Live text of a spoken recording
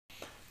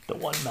The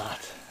one,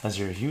 Matt, as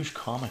you're a huge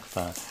comic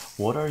fan,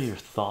 what are your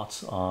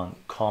thoughts on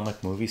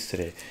comic movies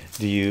today?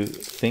 Do you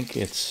think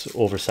it's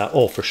oversat?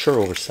 Oh, for sure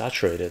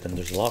oversaturated, and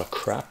there's a lot of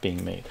crap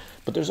being made,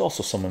 but there's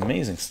also some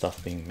amazing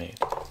stuff being made,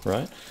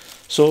 right?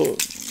 So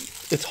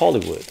it's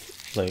Hollywood.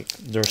 Like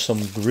there's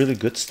some really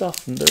good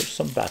stuff and there's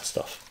some bad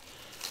stuff.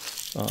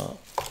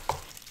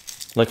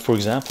 Like for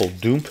example,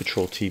 Doom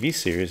Patrol TV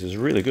series is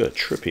really good,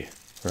 trippy,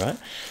 right?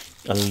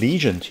 A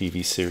Legion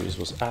TV series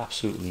was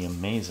absolutely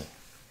amazing,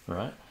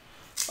 right?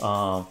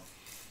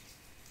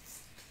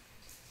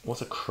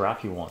 What's a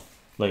crappy one?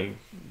 Like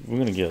I'm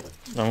gonna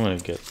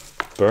get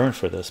burned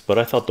for this, but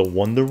I thought the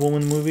Wonder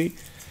Woman movie,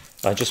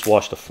 I just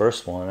watched the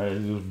first one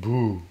and it was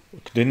boo.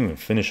 Didn't even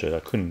finish it. We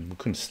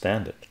couldn't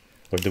stand it.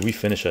 Or did we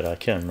finish it? I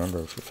can't remember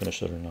if we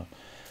finished it or not,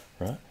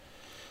 right?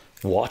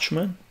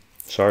 Watchmen,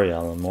 sorry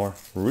Alan Moore,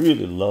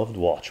 really loved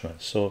Watchmen.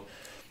 So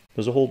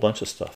there's a whole bunch of stuff.